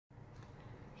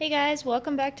Hey guys,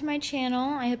 welcome back to my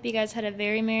channel. I hope you guys had a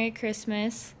very Merry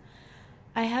Christmas.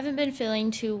 I haven't been feeling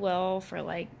too well for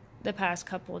like the past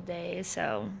couple of days,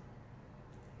 so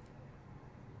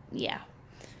yeah.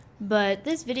 But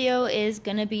this video is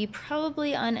gonna be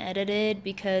probably unedited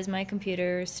because my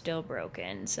computer is still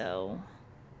broken, so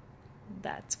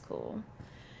that's cool.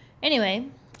 Anyway,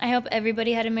 I hope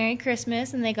everybody had a Merry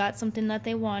Christmas and they got something that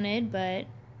they wanted, but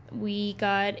we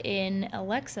got an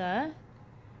Alexa.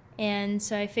 And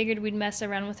so I figured we'd mess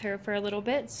around with her for a little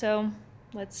bit, so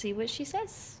let's see what she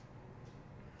says.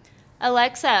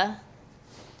 Alexa.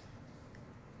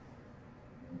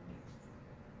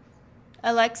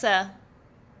 Alexa,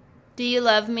 do you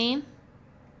love me?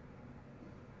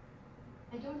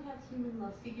 I don't have human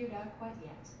love figured out quite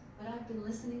yet, but I've been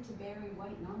listening to Barry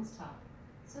White nonstop.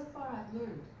 So far I've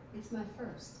learned, it's my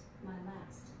first, my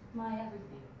last, my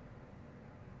everything.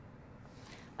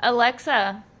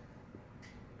 Alexa,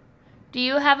 do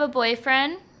you have a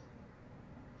boyfriend?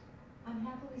 I'm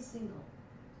happily single.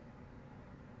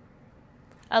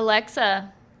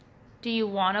 Alexa, do you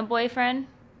want a boyfriend?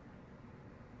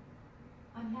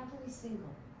 I'm happily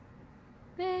single.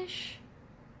 Bish.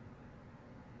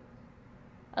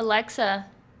 Alexa,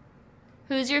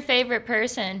 who's your favorite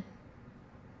person?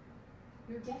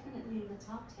 You're definitely in the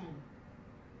top 10.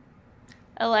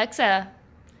 Alexa,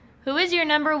 who is your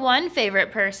 #1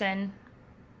 favorite person?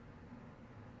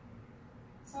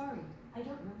 Sorry, I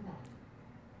don't know that.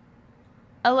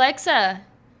 Alexa,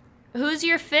 who's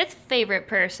your 5th favorite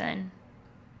person?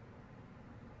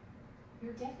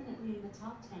 You're definitely in the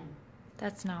top 10.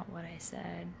 That's not what I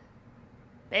said.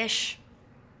 Bish.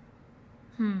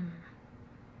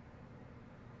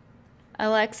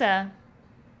 Alexa,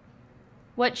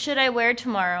 what should I wear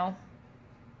tomorrow?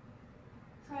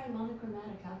 Try a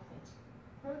monochromatic outfit.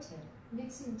 Pro tip,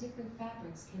 mixing different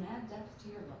fabrics can add depth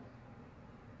to your look.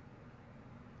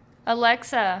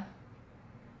 Alexa,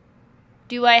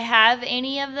 do I have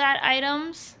any of that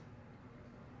items?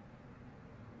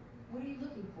 What are you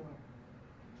looking for?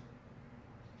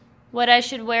 What I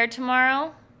should wear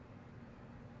tomorrow?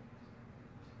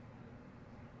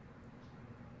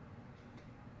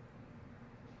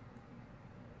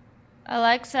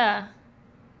 Alexa,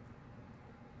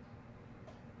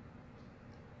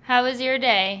 how was your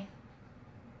day?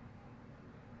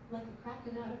 Like a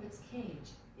kraken out of its cage.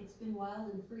 It's been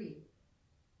wild and free.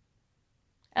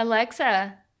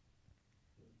 Alexa,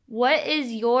 what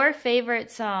is your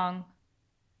favorite song?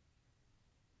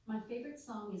 My favorite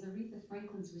song is Aretha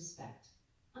Franklin's Respect.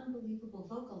 Unbelievable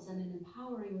vocals and an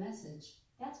empowering message.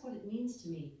 That's what it means to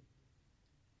me.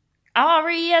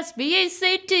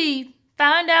 RESPECT.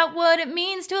 Find out what it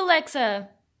means to Alexa.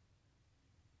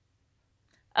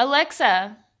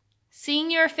 Alexa, sing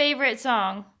your favorite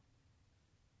song.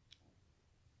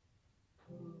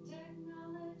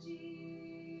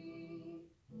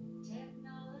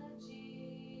 Technology,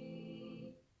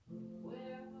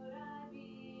 where would I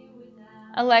be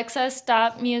without? Alexa,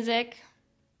 stop music.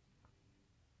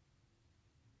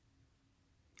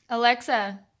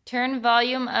 Alexa, turn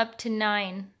volume up to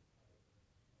 9.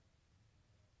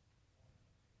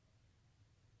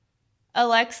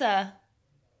 Alexa,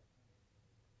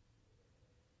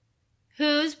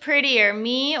 who's prettier,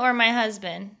 me or my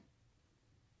husband?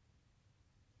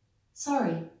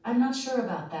 Sorry, I'm not sure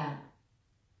about that.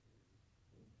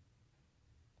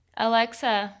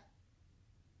 Alexa,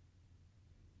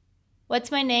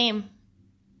 what's my name?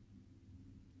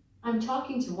 I'm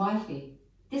talking to Wi-Fi.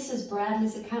 This is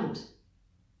Bradley's account.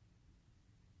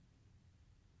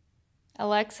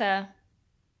 Alexa,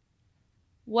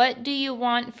 what do you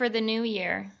want for the new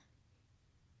year?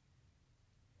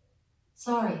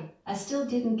 Sorry, I still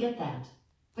didn't get that.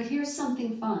 But here's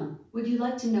something fun. Would you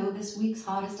like to know this week's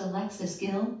hottest Alexa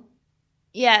skill?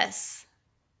 Yes.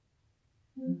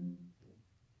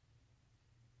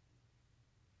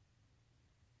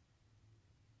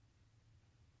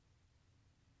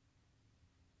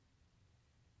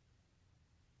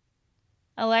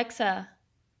 Alexa,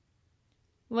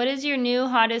 what is your new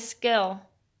hottest skill?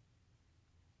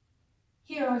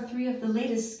 Here are 3 of the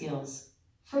latest skills.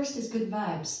 First is good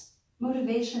vibes.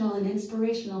 Motivational and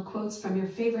inspirational quotes from your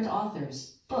favorite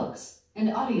authors, books, and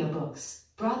audiobooks,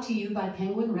 brought to you by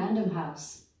Penguin Random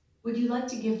House. Would you like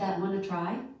to give that one a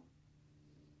try?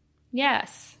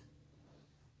 Yes.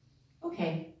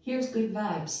 Okay, here's good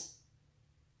vibes.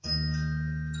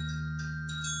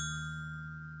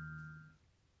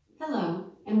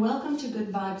 Hello, and welcome to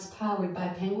Good Vibes powered by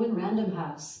Penguin Random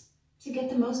House. To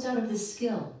get the most out of this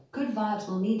skill, Good Vibes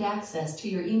will need access to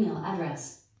your email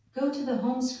address. Go to the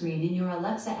home screen in your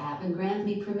Alexa app and grant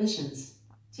me permissions.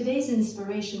 Today's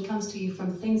inspiration comes to you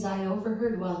from Things I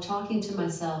Overheard While Talking to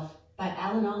Myself by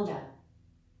Alan Alda.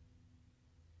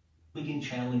 Begin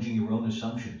challenging your own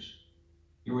assumptions.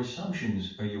 Your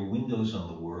assumptions are your windows on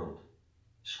the world.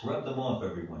 Scrub them off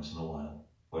every once in a while,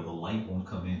 or the light won't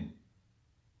come in.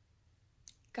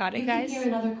 Got it, You guys? can hear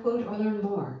another quote or learn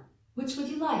more. Which would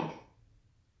you like?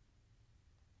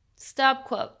 Stop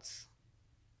quotes.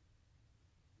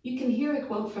 You can hear a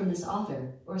quote from this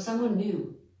author or someone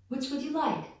new. Which would you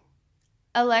like?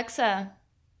 Alexa,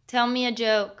 tell me a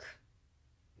joke.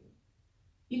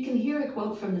 You can hear a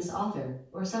quote from this author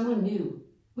or someone new.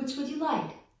 Which would you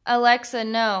like? Alexa,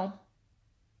 no.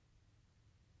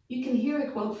 You can hear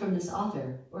a quote from this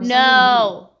author or someone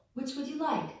No. new. Which would you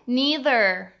like?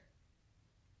 Neither.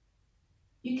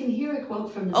 You can hear a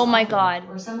quote from this Oh my author God.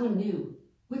 or someone new.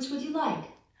 Which would you like?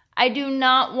 I do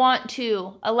not want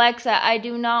to. Alexa, I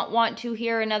do not want to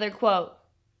hear another quote.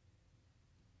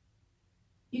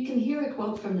 You can hear a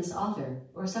quote from this author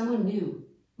or someone new.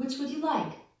 Which would you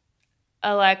like?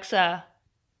 Alexa,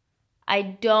 I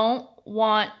don't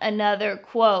want another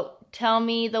quote. Tell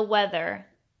me the weather.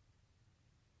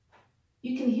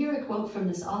 You can hear a quote from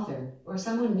this author or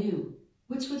someone new.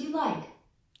 Which would you like?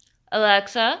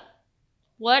 Alexa,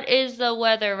 what is the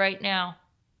weather right now?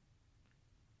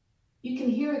 You can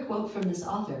hear a quote from this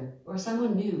author or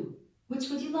someone new. Which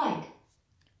would you like?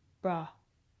 Bruh.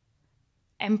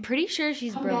 I'm pretty sure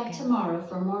she's Come broken. back tomorrow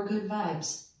for more good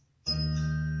vibes.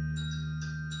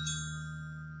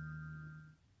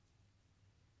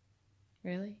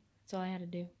 Really? That's all I had to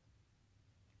do.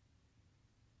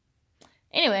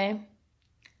 Anyway,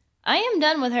 I am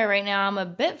done with her right now. I'm a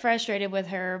bit frustrated with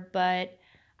her, but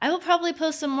I will probably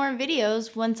post some more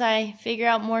videos once I figure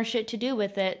out more shit to do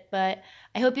with it. But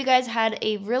I hope you guys had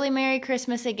a really Merry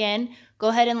Christmas again. Go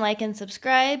ahead and like and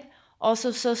subscribe.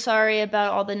 Also, so sorry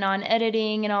about all the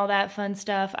non-editing and all that fun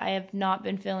stuff. I have not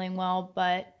been feeling well,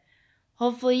 but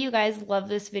hopefully you guys love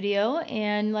this video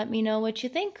and let me know what you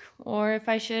think, or if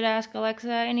I should ask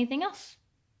Alexa anything else.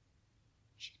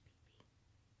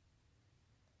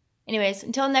 Anyways,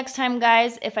 until next time,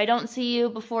 guys, if I don't see you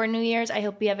before New Year's, I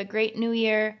hope you have a great New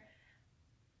Year.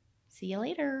 See you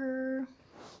later.